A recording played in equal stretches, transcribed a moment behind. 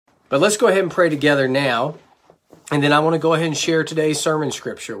But let's go ahead and pray together now. And then I want to go ahead and share today's sermon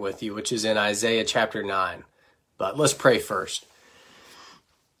scripture with you, which is in Isaiah chapter 9. But let's pray first.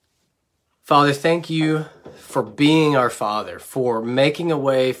 Father, thank you for being our Father, for making a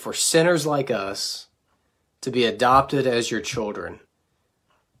way for sinners like us to be adopted as your children.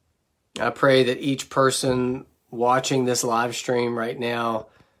 I pray that each person watching this live stream right now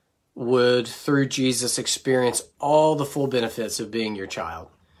would, through Jesus, experience all the full benefits of being your child.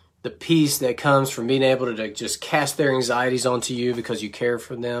 The peace that comes from being able to just cast their anxieties onto you because you care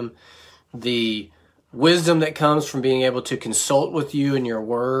for them. The wisdom that comes from being able to consult with you in your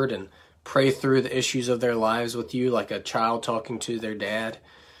word and pray through the issues of their lives with you like a child talking to their dad.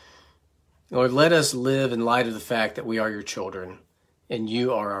 Lord, let us live in light of the fact that we are your children and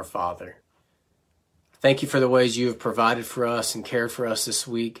you are our Father. Thank you for the ways you have provided for us and cared for us this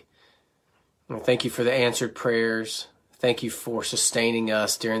week. And thank you for the answered prayers. Thank you for sustaining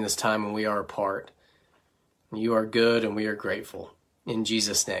us during this time when we are apart. You are good and we are grateful. In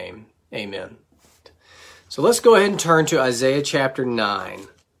Jesus' name, amen. So let's go ahead and turn to Isaiah chapter 9,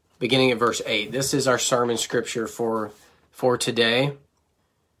 beginning at verse 8. This is our sermon scripture for today.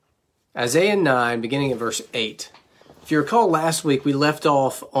 Isaiah 9, beginning at verse 8. If you recall last week, we left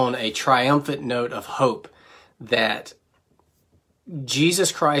off on a triumphant note of hope that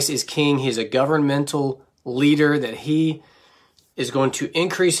Jesus Christ is king. He is a governmental leader, that he is going to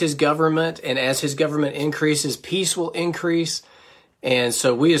increase his government, and as his government increases, peace will increase. And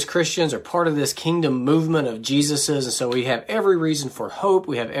so we as Christians are part of this kingdom movement of Jesus's, and so we have every reason for hope,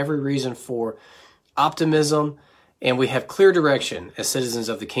 we have every reason for optimism, and we have clear direction as citizens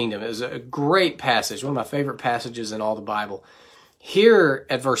of the kingdom. It was a great passage, one of my favorite passages in all the Bible. Here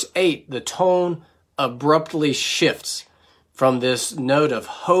at verse 8, the tone abruptly shifts from this note of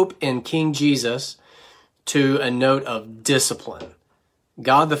hope in King Jesus to a note of discipline.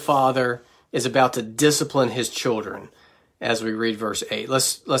 God the Father is about to discipline his children as we read verse 8.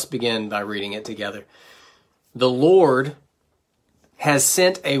 Let's begin by reading it together. The Lord has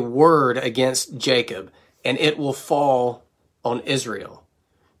sent a word against Jacob, and it will fall on Israel.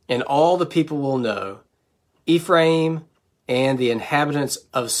 And all the people will know, Ephraim and the inhabitants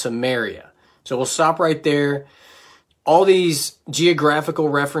of Samaria. So we'll stop right there. All these geographical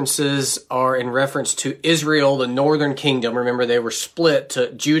references are in reference to Israel, the northern kingdom. Remember, they were split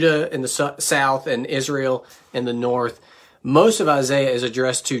to Judah in the south and Israel in the north. Most of Isaiah is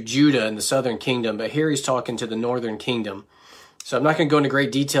addressed to Judah in the southern kingdom, but here he's talking to the northern kingdom. So I'm not going to go into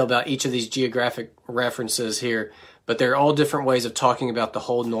great detail about each of these geographic references here, but they're all different ways of talking about the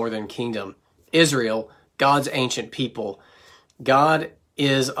whole northern kingdom. Israel, God's ancient people, God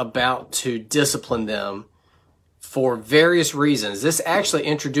is about to discipline them for various reasons. This actually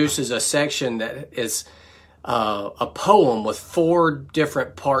introduces a section that is a poem with 4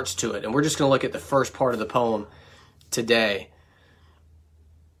 different parts to it. And we're just going to look at the first part of the poem today.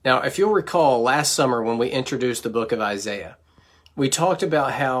 Now, if you'll recall, last summer when we introduced the book of Isaiah, we talked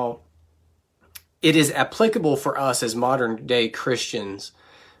about how it is applicable for us as modern day Christians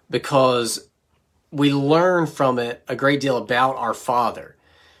because we learn from it a great deal about our Father.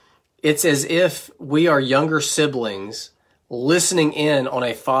 It's as if we are younger siblings listening in on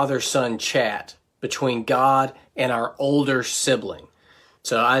a father-son chat between God and our older sibling.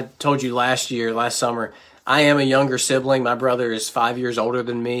 So I told you last summer, I am a younger sibling. My brother is 5 years older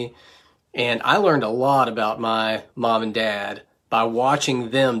than me. And I learned a lot about my mom and dad by watching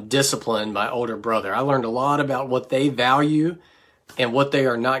them discipline my older brother. I learned a lot about what they value and what they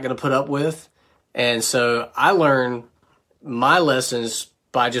are not going to put up with. And so I learned my lessons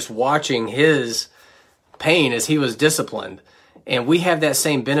by just watching his pain as he was disciplined. And we have that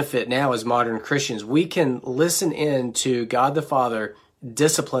same benefit now as modern Christians. We can listen in to God the Father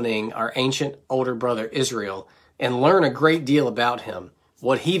disciplining our ancient older brother Israel and learn a great deal about him,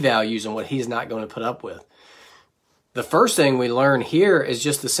 what he values and what he's not going to put up with. The first thing we learn here is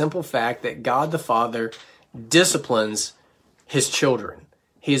just the simple fact that God the Father disciplines his children.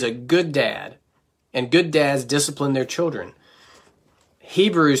 He's a good dad, and good dads discipline their children.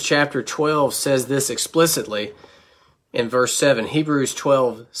 Hebrews chapter 12 says this explicitly in verse 7. Hebrews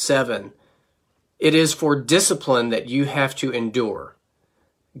 12:7. It is for discipline that you have to endure.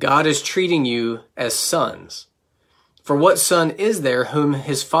 God is treating you as sons. For what son is there whom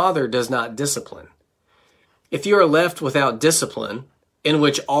his father does not discipline? If you are left without discipline, in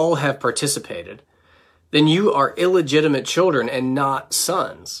which all have participated, then you are illegitimate children and not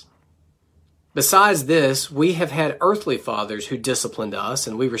sons. Besides this, we have had earthly fathers who disciplined us,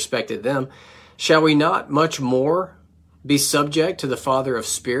 and we respected them. Shall we not much more be subject to the Father of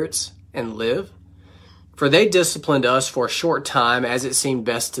spirits and live? For they disciplined us for a short time as it seemed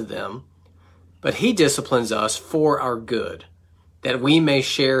best to them, but he disciplines us for our good, that we may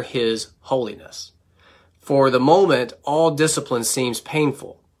share his holiness. For the moment, all discipline seems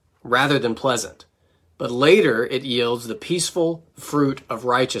painful rather than pleasant, but later it yields the peaceful fruit of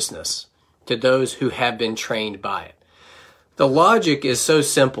righteousness to those who have been trained by it. The logic is so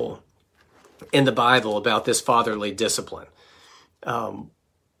simple in the Bible about this fatherly discipline.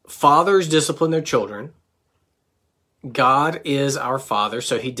 Fathers discipline their children. God is our Father,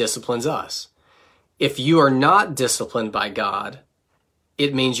 so he disciplines us. If you are not disciplined by God,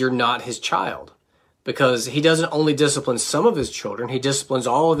 it means you're not his child, because he doesn't only discipline some of his children, he disciplines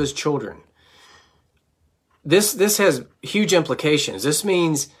all of his children. This has huge implications. This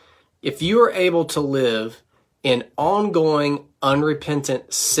means if you are able to live in ongoing,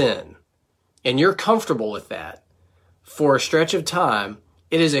 unrepentant sin, and you're comfortable with that for a stretch of time,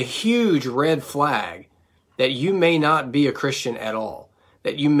 it is a huge red flag that you may not be a Christian at all,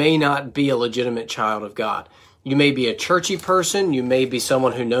 that you may not be a legitimate child of God. You may be a churchy person, you may be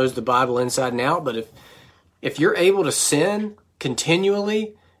someone who knows the Bible inside and out, but if you're able to sin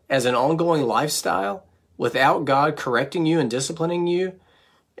continually as an ongoing lifestyle without God correcting you and disciplining you,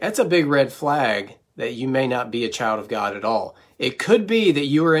 that's a big red flag that you may not be a child of God at all. It could be that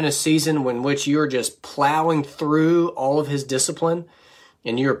you are in a season in which you are just plowing through all of his discipline,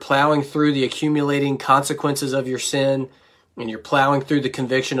 and you're plowing through the accumulating consequences of your sin, and you're plowing through the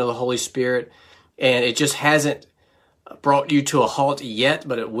conviction of the Holy Spirit, and it just hasn't brought you to a halt yet,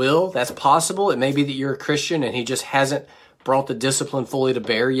 but it will. That's possible. It may be that you're a Christian and he just hasn't brought the discipline fully to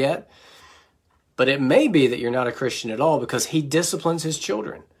bear yet. But it may be that you're not a Christian at all because he disciplines his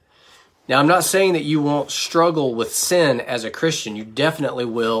children. Now, I'm not saying that you won't struggle with sin as a Christian. You definitely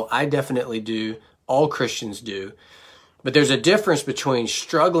will. I definitely do. All Christians do. But there's a difference between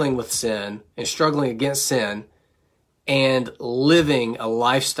struggling with sin and struggling against sin and living a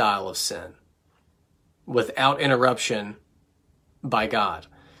lifestyle of sin without interruption by God.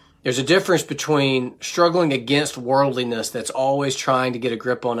 There's a difference between struggling against worldliness that's always trying to get a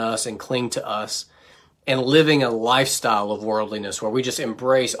grip on us and cling to us, and living a lifestyle of worldliness where we just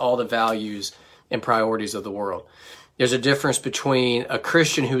embrace all the values and priorities of the world. There's a difference between a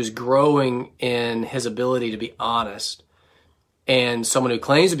Christian who is growing in his ability to be honest and someone who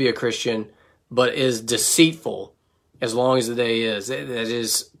claims to be a Christian but is deceitful as long as the day is, that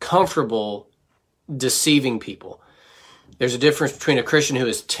is comfortable deceiving people. There's a difference between a Christian who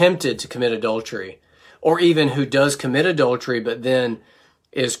is tempted to commit adultery, or even who does commit adultery but then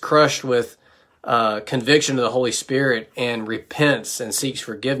is crushed with conviction of the Holy Spirit and repents and seeks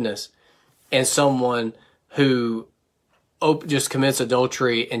forgiveness, and someone who just commits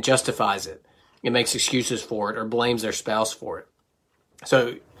adultery and justifies it and makes excuses for it or blames their spouse for it.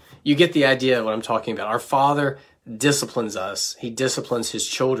 So you get the idea of what I'm talking about. Our Father disciplines us. He disciplines his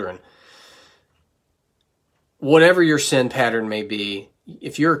children. Whatever your sin pattern may be,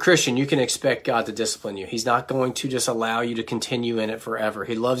 if you're a Christian, you can expect God to discipline you. He's not going to just allow you to continue in it forever.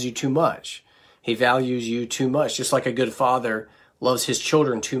 He loves you too much. He values you too much, just like a good father loves his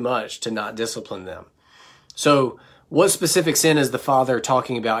children too much to not discipline them. So what specific sin is the Father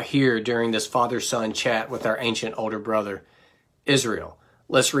talking about here during this father-son chat with our ancient older brother, Israel?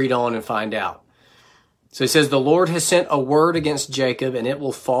 Let's read on and find out. So he says, "The Lord has sent a word against Jacob, and it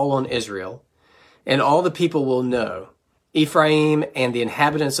will fall on Israel, and all the people will know, Ephraim and the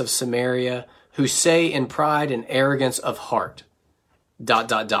inhabitants of Samaria, who say in pride and arrogance of heart, ...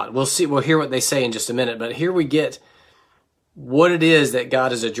 We'll hear what they say in just a minute, but here we get what it is that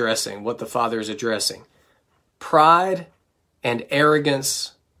God is addressing, what the Father is addressing. Pride and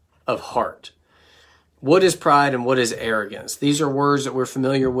arrogance of heart. What is pride and what is arrogance? These are words that we're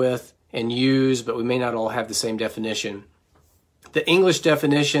familiar with and use, but we may not all have the same definition. The English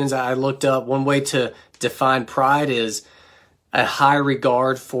definitions I looked up, one way to define pride is a high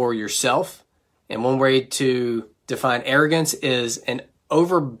regard for yourself. And one way to define arrogance is an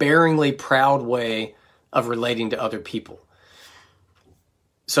overbearingly proud way of relating to other people.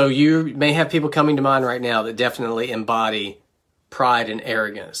 So you may have people coming to mind right now that definitely embody pride and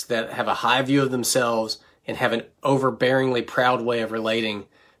arrogance, that have a high view of themselves and have an overbearingly proud way of relating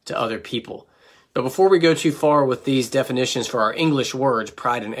to other people. But before we go too far with these definitions for our English words,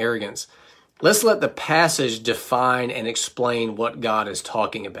 pride and arrogance, let's let the passage define and explain what God is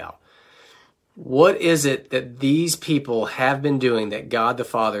talking about. What is it that these people have been doing that God the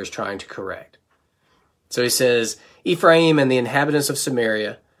Father is trying to correct? So he says, Ephraim and the inhabitants of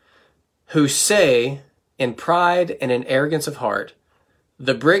Samaria, who say in pride and in arrogance of heart,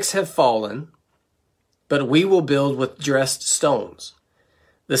 the bricks have fallen, but we will build with dressed stones.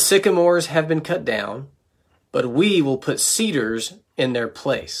 The sycamores have been cut down, but we will put cedars in their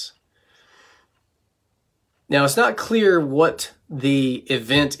place. Now, it's not clear what the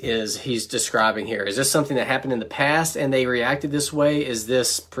event is he's describing here. Is this something that happened in the past and they reacted this way? Is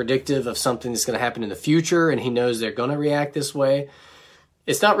this predictive of something that's going to happen in the future and he knows they're going to react this way?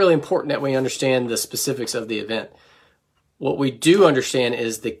 It's not really important that we understand the specifics of the event. What we do understand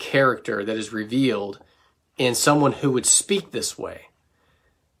is the character that is revealed in someone who would speak this way.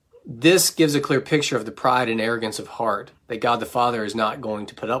 This gives a clear picture of the pride and arrogance of heart that God the Father is not going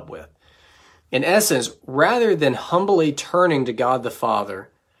to put up with. In essence, rather than humbly turning to God the Father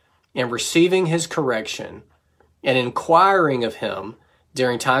and receiving his correction and inquiring of him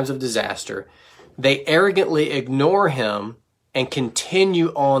during times of disaster, they arrogantly ignore him and continue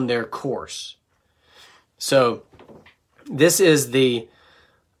on their course. So this is the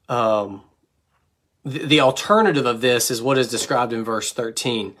alternative of this is what is described in verse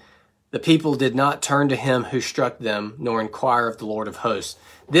 13. The people did not turn to him who struck them, nor inquire of the Lord of hosts.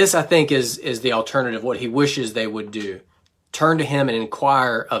 This, I think, is the alternative, what he wishes they would do. Turn to him and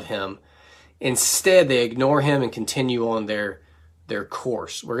inquire of him. Instead, they ignore him and continue on their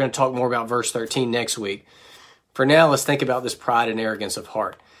course. We're going to talk more about verse 13 next week. For now, let's think about this pride and arrogance of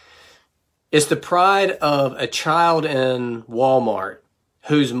heart. It's the pride of a child in Walmart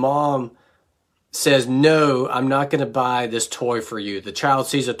whose mom says, no, I'm not going to buy this toy for you. The child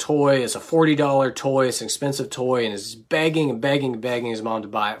sees a toy, it's a $40 toy, it's an expensive toy, and is begging and begging and begging his mom to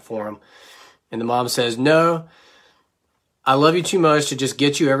buy it for him. And the mom says, no, I love you too much to just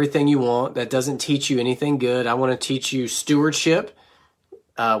get you everything you want. That doesn't teach you anything good. I want to teach you stewardship.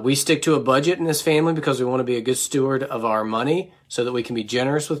 We stick to a budget in this family because we want to be a good steward of our money so that we can be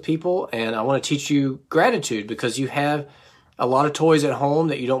generous with people. And I want to teach you gratitude because you have a lot of toys at home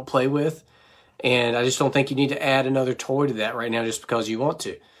that you don't play with. And I just don't think you need to add another toy to that right now just because you want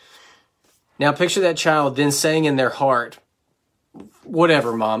to. Now picture that child then saying in their heart,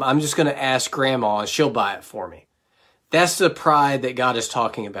 whatever, Mom, I'm just going to ask Grandma and she'll buy it for me. That's the pride that God is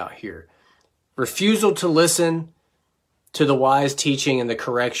talking about here. Refusal to listen to the wise teaching and the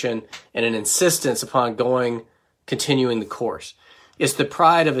correction and an insistence upon continuing the course. It's the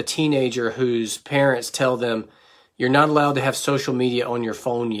pride of a teenager whose parents tell them, you're not allowed to have social media on your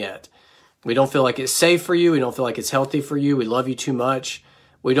phone yet. We don't feel like it's safe for you. We don't feel like it's healthy for you. We love you too much.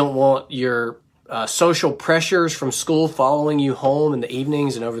 We don't want your social pressures from school following you home in the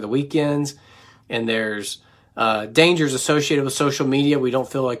evenings and over the weekends. And there's dangers associated with social media. We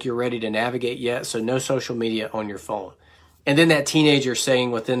don't feel like you're ready to navigate yet. So no social media on your phone. And then that teenager saying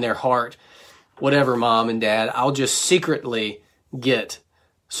within their heart, whatever, Mom and Dad, I'll just secretly get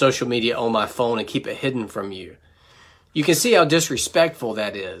social media on my phone and keep it hidden from you. You can see how disrespectful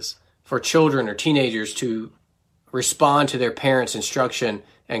that is for children or teenagers to respond to their parents' instruction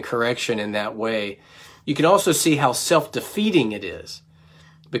and correction in that way. You can also see how self-defeating it is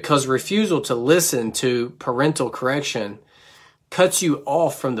because refusal to listen to parental correction cuts you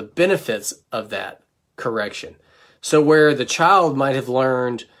off from the benefits of that correction. So where the child might have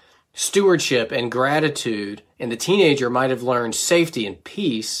learned stewardship and gratitude and the teenager might have learned safety and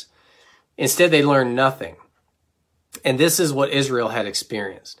peace, instead they learned nothing. And this is what Israel had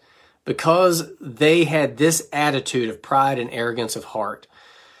experienced. Because they had this attitude of pride and arrogance of heart,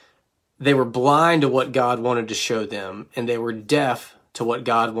 they were blind to what God wanted to show them, and they were deaf to what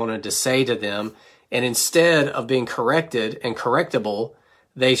God wanted to say to them. And instead of being corrected and correctable,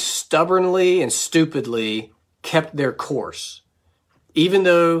 they stubbornly and stupidly kept their course. Even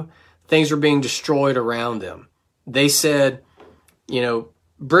though things were being destroyed around them, they said,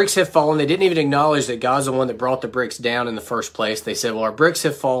 bricks have fallen. They didn't even acknowledge that God's the one that brought the bricks down in the first place. They said, well, our bricks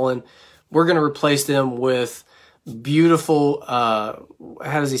have fallen. We're going to replace them with beautiful,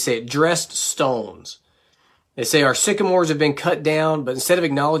 dressed stones. They say our sycamores have been cut down, but instead of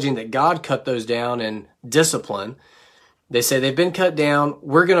acknowledging that God cut those down in discipline, they say they've been cut down.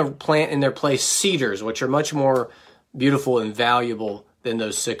 We're going to plant in their place cedars, which are much more beautiful and valuable than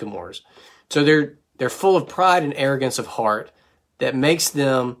those sycamores. So they're full of pride and arrogance of heart that makes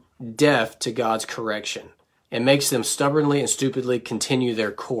them deaf to God's correction and makes them stubbornly and stupidly continue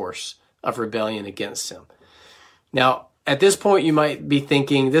their course of rebellion against him. Now, at this point, you might be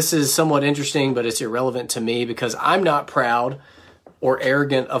thinking, this is somewhat interesting, but it's irrelevant to me because I'm not proud or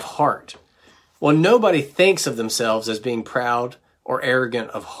arrogant of heart. Well, nobody thinks of themselves as being proud or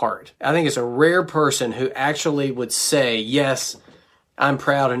arrogant of heart. I think it's a rare person who actually would say, yes, I'm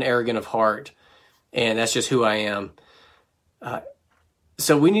proud and arrogant of heart, and that's just who I am.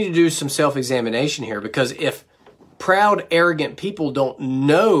 So we need to do some self-examination here, because if proud, arrogant people don't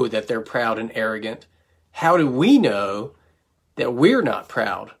know that they're proud and arrogant, how do we know that we're not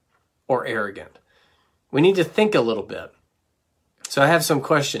proud or arrogant? We need to think a little bit. So I have some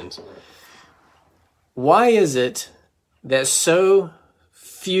questions. Why is it that so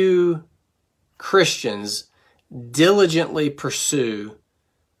few Christians diligently pursue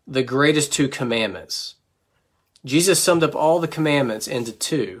the greatest two commandments? Jesus summed up all the commandments into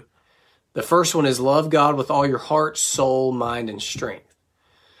two. The first one is love God with all your heart, soul, mind, and strength.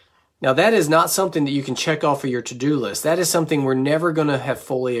 Now that is not something that you can check off of your to-do list. That is something we're never going to have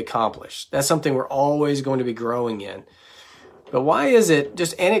fully accomplished. That's something we're always going to be growing in. But why is it,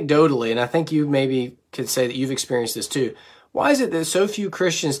 just anecdotally, and I think you maybe could say that you've experienced this too, why is it that so few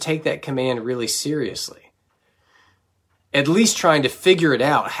Christians take that command really seriously? At least trying to figure it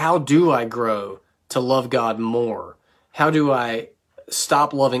out. How do I grow to love God more? How do I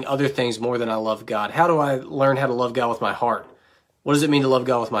stop loving other things more than I love God? How do I learn how to love God with my heart? What does it mean to love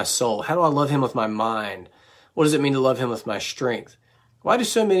God with my soul? How do I love Him with my mind? What does it mean to love Him with my strength? Why do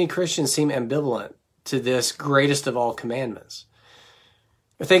so many Christians seem ambivalent to this greatest of all commandments?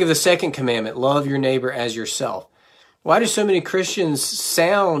 Or think of the second commandment, love your neighbor as yourself. Why do so many Christians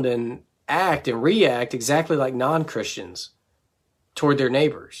sound and act and react exactly like non-Christians toward their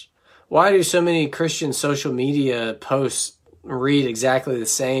neighbors? Why do so many Christian social media posts read exactly the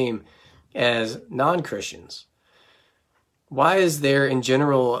same as non-Christians? Why is there in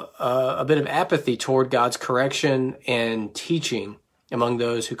general a bit of apathy toward God's correction and teaching among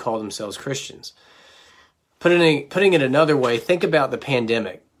those who call themselves Christians? Putting it another way, think about the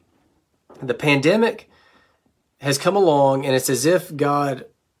pandemic. The pandemic has come along, and it's as if God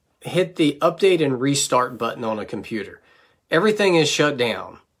hit the update and restart button on a computer. Everything is shut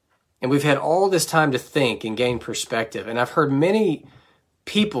down, and we've had all this time to think and gain perspective. And I've heard many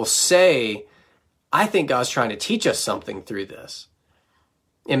people say, I think God's trying to teach us something through this.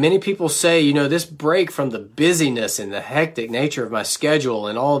 And many people say, this break from the busyness and the hectic nature of my schedule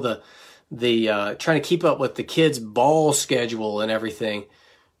and all the trying to keep up with the kids' ball schedule and everything,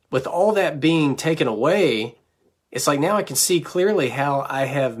 with all that being taken away, it's like now I can see clearly how I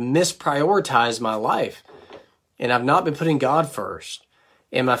have misprioritized my life. And I've not been putting God first.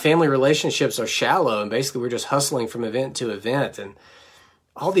 And my family relationships are shallow, and basically we're just hustling from event to event. And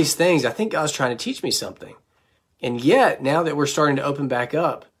all these things, I think God's trying to teach me something. And yet, now that we're starting to open back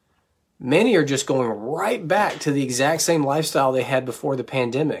up, many are just going right back to the exact same lifestyle they had before the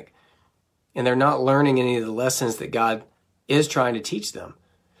pandemic. And they're not learning any of the lessons that God is trying to teach them.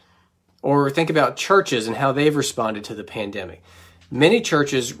 Or think about churches and how they've responded to the pandemic. Many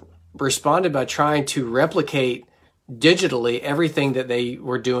churches responded by trying to replicate digitally everything that they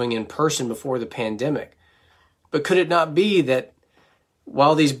were doing in person before the pandemic. But could it not be that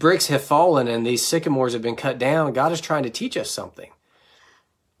while these bricks have fallen and these sycamores have been cut down, God is trying to teach us something?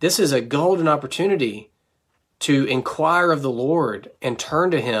 This is a golden opportunity to inquire of the Lord and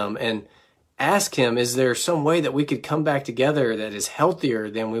turn to Him and ask Him, is there some way that we could come back together that is healthier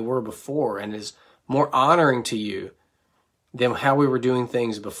than we were before and is more honoring to you than how we were doing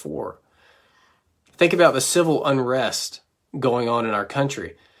things before? Think about the civil unrest going on in our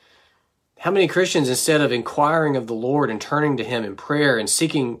country. How many Christians, instead of inquiring of the Lord and turning to Him in prayer and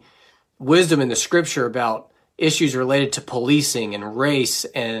seeking wisdom in the Scripture about issues related to policing and race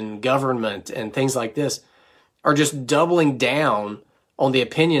and government and things like this, are just doubling down on the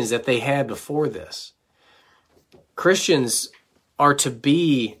opinions that they had before this? Christians are to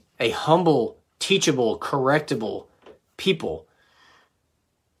be a humble, teachable, correctable people.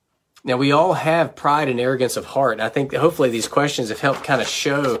 Now, we all have pride and arrogance of heart. I think that hopefully these questions have helped kind of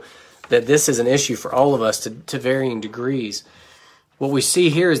show that this is an issue for all of us to varying degrees. What we see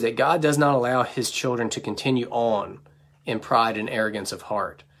here is that God does not allow His children to continue on in pride and arrogance of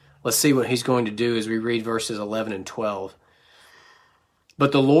heart. Let's see what He's going to do as we read verses 11 and 12.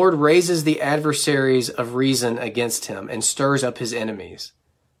 But the Lord raises the adversaries of reason against him and stirs up his enemies.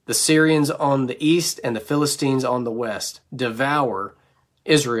 The Syrians on the east and the Philistines on the west devour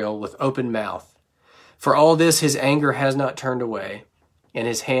Israel with open mouth. For all this His anger has not turned away, and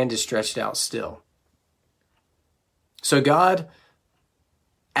His hand is stretched out still. So God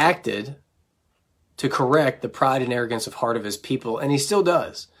acted to correct the pride and arrogance of heart of His people, and He still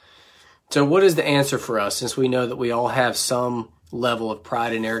does. So what is the answer for us, since we know that we all have some level of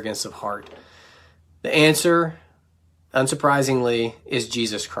pride and arrogance of heart? The answer, unsurprisingly, is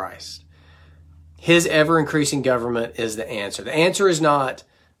Jesus Christ. His ever-increasing government is the answer. The answer is not,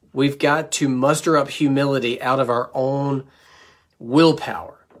 we've got to muster up humility out of our own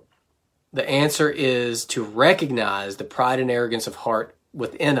willpower. The answer is to recognize the pride and arrogance of heart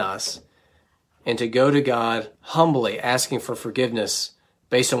within us and to go to God humbly, asking for forgiveness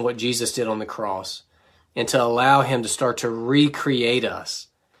based on what Jesus did on the cross, and to allow Him to start to recreate us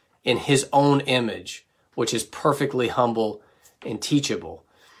in His own image, which is perfectly humble and teachable.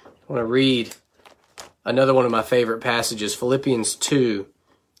 I want to read another one of my favorite passages, Philippians 2,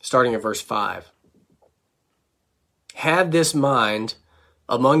 starting at verse 5. Have this mind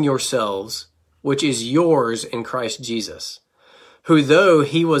among yourselves, which is yours in Christ Jesus, who though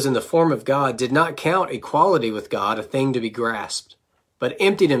he was in the form of God, did not count equality with God a thing to be grasped, but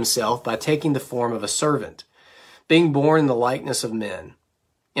emptied himself by taking the form of a servant, being born in the likeness of men.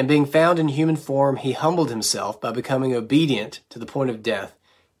 And being found in human form, he humbled himself by becoming obedient to the point of death,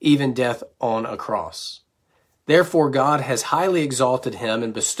 even death on a cross. Therefore God has highly exalted him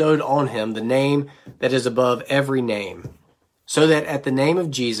and bestowed on him the name that is above every name, so that at the name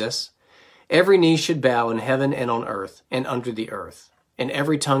of Jesus every knee should bow in heaven and on earth and under the earth, and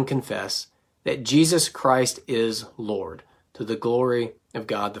every tongue confess that Jesus Christ is Lord, to the glory of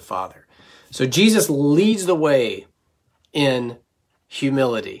God the Father. So Jesus leads the way in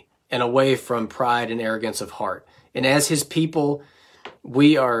humility and away from pride and arrogance of heart. And as his people,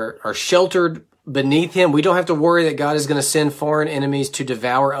 we are sheltered beneath him. We don't have to worry that God is going to send foreign enemies to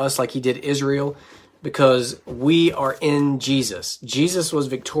devour us like he did Israel, because we are in Jesus. Jesus was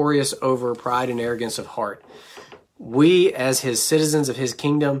victorious over pride and arrogance of heart. We, as his citizens of his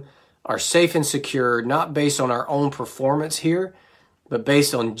kingdom, are safe and secure, not based on our own performance here, but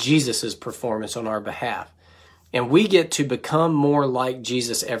based on Jesus' performance on our behalf. And we get to become more like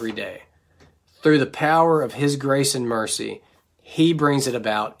Jesus every day. Through the power of his grace and mercy, he brings it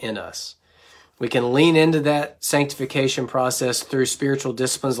about in us. We can lean into that sanctification process through spiritual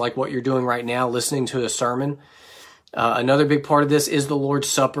disciplines like what you're doing right now, listening to a sermon. Another big part of this is the Lord's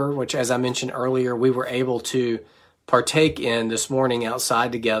Supper, which, as I mentioned earlier, we were able to partake in this morning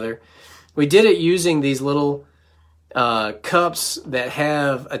outside together. We did it using these little cups that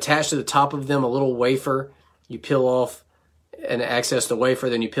have attached to the top of them a little wafer. You peel off and access the wafer,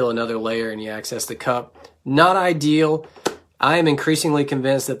 then you peel another layer and you access the cup. Not ideal. I am increasingly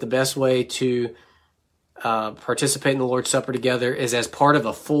convinced that the best way to participate in the Lord's Supper together is as part of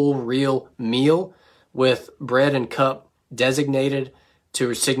a full, real meal with bread and cup designated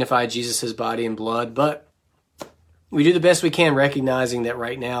to signify Jesus' body and blood. But we do the best we can, recognizing that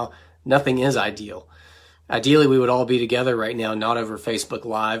right now nothing is ideal. Ideally, we would all be together right now, not over Facebook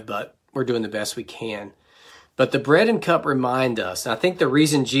Live, but we're doing the best we can. But the bread and cup remind us, and I think the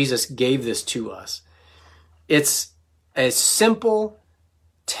reason Jesus gave this to us, it's a simple,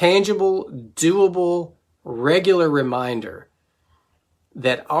 tangible, doable, regular reminder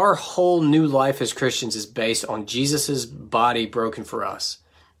that our whole new life as Christians is based on Jesus' body broken for us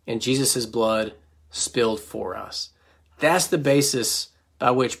and Jesus' blood spilled for us. That's the basis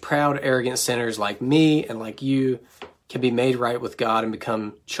by which proud, arrogant sinners like me and like you can be made right with God and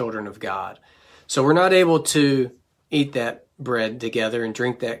become children of God. So we're not able to eat that bread together and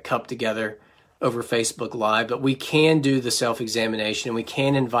drink that cup together over Facebook Live, but we can do the self-examination and we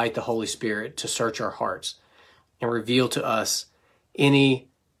can invite the Holy Spirit to search our hearts and reveal to us any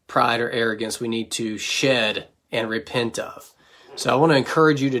pride or arrogance we need to shed and repent of. So I want to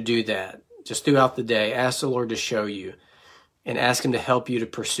encourage you to do that just throughout the day. Ask the Lord to show you and ask him to help you to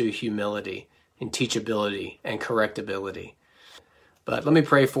pursue humility and teachability and correctability. But let me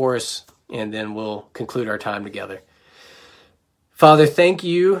pray for us and then we'll conclude our time together. Father, thank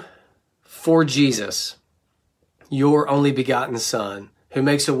you for Jesus, your only begotten Son, who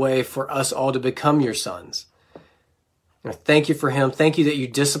makes a way for us all to become your sons. Thank you for him. Thank you that you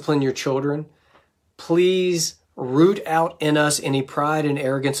discipline your children. Please root out in us any pride and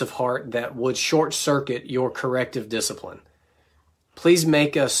arrogance of heart that would short circuit your corrective discipline. Please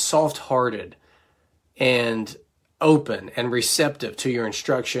make us soft-hearted and open and receptive to your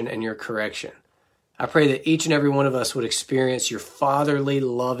instruction and your correction. I pray that each and every one of us would experience your fatherly,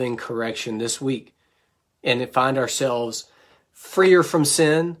 loving correction this week and find ourselves freer from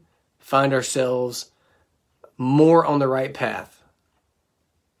sin, find ourselves more on the right path,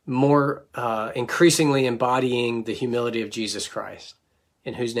 more increasingly embodying the humility of Jesus Christ,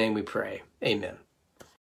 in whose name we pray. Amen.